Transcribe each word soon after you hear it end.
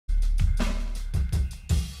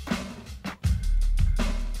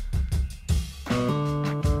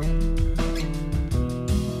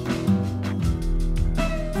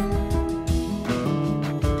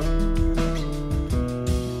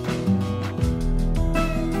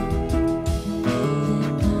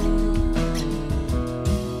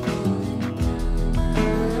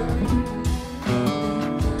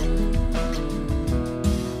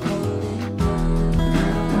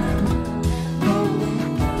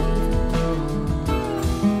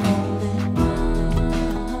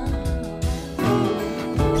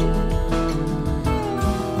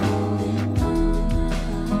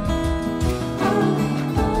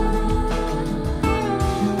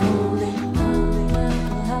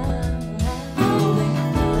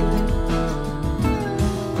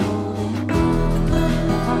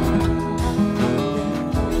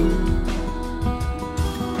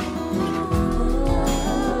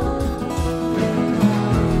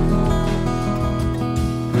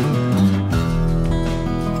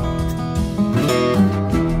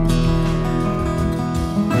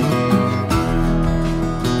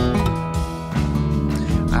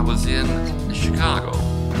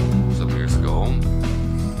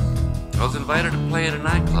I was invited to play at a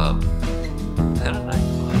nightclub. At a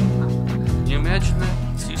nightclub. Can you imagine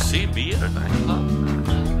that? So you see me at a nightclub?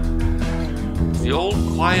 The old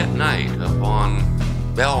quiet night up on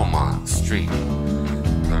Belmont Street,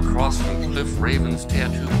 across from Cliff Raven's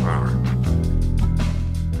tattoo parlor.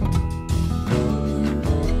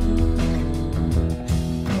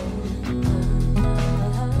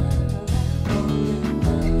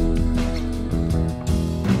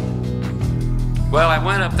 Well, I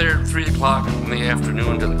went up there at 3 o'clock in the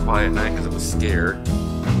afternoon to the quiet night because I was scared.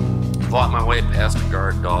 Fought my way past the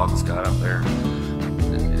guard dogs, got up there.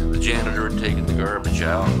 The janitor had taken the garbage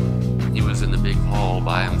out. He was in the big hall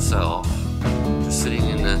by himself, just sitting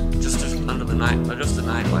in just under the night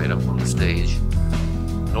light up on the stage.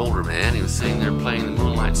 An older man, he was sitting there playing the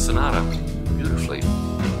Moonlight Sonata beautifully,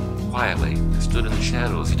 quietly. He stood in the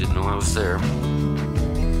shadows. He didn't know I was there.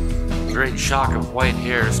 A great shock of white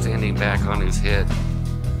hair standing back on his head,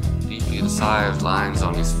 deeply incised lines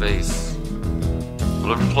on his face. I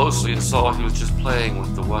looked closely and saw he was just playing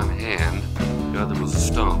with the one hand. The other was a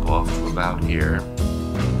stump off to about here.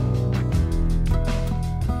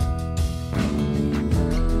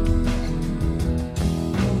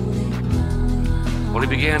 Well, he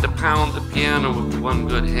began to pound the piano with the one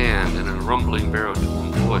good hand and in a rumbling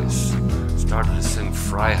baritone voice started to sing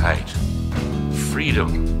Freiheit,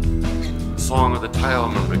 freedom, the song of the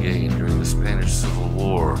Tileman Brigade during the Spanish Civil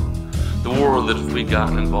War, the war that if we'd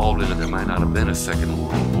gotten involved in it, there might not have been a Second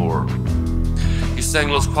World War. He sang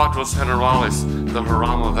Los Cuatros Generales, the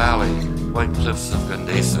Jarama Valley, White Cliffs of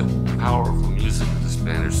Gandesa, powerful music of the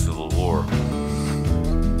Spanish Civil War.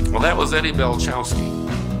 Well, that was Eddie Balchowsky.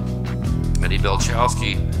 Eddie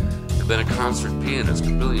Balchowsky had been a concert pianist, a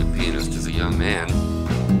brilliant pianist as a young man.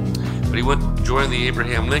 But he went to join the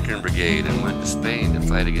Abraham Lincoln Brigade and went to Spain to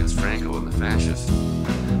fight against Franco and the fascists.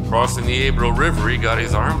 Crossing the Ebro River, he got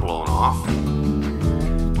his arm blown off.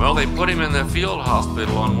 Well, they put him in the field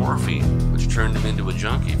hospital on morphine, which turned him into a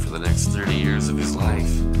junkie for the next 30 years of his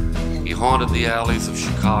life. He haunted the alleys of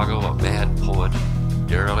Chicago, a mad poet,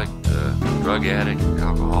 derelict, drug addict,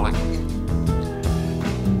 alcoholic.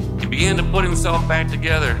 He began to put himself back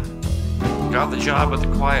together, got the job at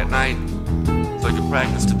the quiet night so he could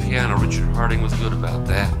practice the piano. Richard Harding was good about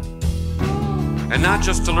that. And not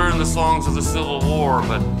just to learn the songs of the Civil War,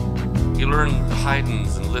 but he learned the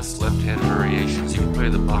Haydn's and Liszt's left-hand variations. He could play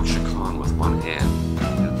the Balchowsky with one hand.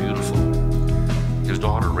 It was beautiful. His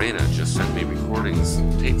daughter Raina just sent me recordings,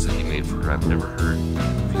 tapes that he made for her. I've never heard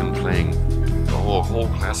of him playing the whole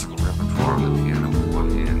classical repertoire on the piano with one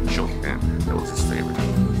hand. Chopin, that was his favorite.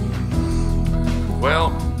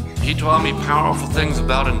 Well, he taught me powerful things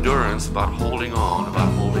about endurance, about holding on,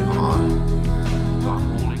 about holding on, about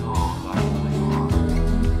holding on, about holding on,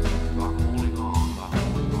 about holding on, about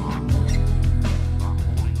holding on, about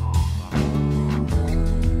holding on, about holding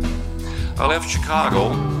on. I left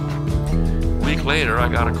Chicago. A week later, I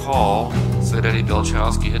got a call, said Eddie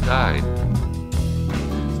Balchowsky had died.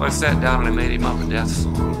 So I sat down and I made him up a death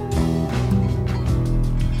song.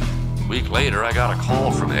 A week later, I got a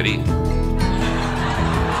call from Eddie.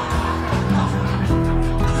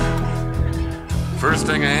 First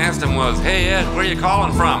thing I asked him was, "Hey Ed, where are you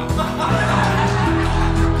calling from?"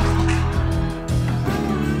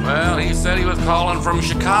 Well, he said he was calling from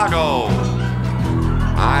Chicago.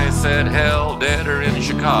 I said, "Hell, dead or in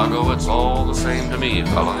Chicago, it's all the same to me,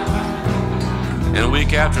 fella." And a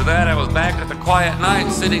week after that, I was back at the quiet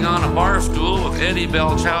night sitting on a bar stool with Eddie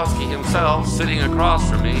Balchowsky himself sitting across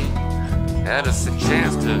from me. Had a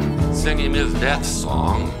chance to sing him his death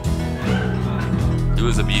song. He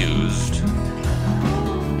was abused.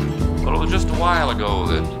 But it was just a while ago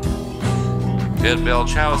that Ed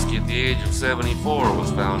Balchowsky, at the age of 74,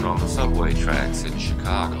 was found on the subway tracks in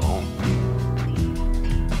Chicago.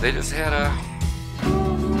 They just had a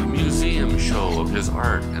museum show of his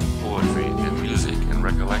art and poetry and music and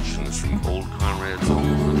recollections from old comrades all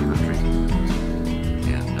over the country.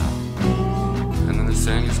 And then they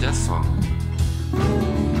sang his death song.